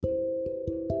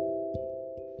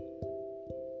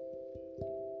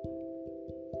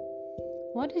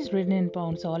What is Written in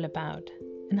Bones all about?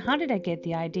 And how did I get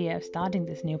the idea of starting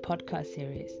this new podcast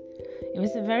series? It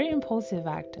was a very impulsive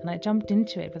act and I jumped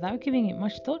into it without giving it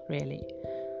much thought really.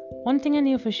 One thing I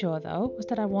knew for sure though was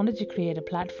that I wanted to create a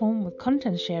platform with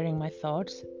content sharing my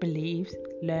thoughts, beliefs,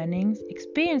 learnings,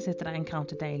 experiences that I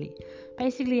encounter daily.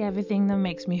 Basically everything that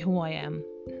makes me who I am.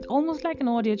 Almost like an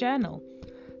audio journal.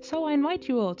 So I invite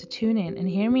you all to tune in and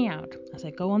hear me out as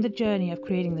I go on the journey of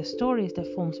creating the stories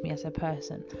that forms me as a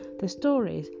person, the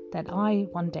stories that I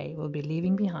one day will be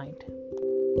leaving behind.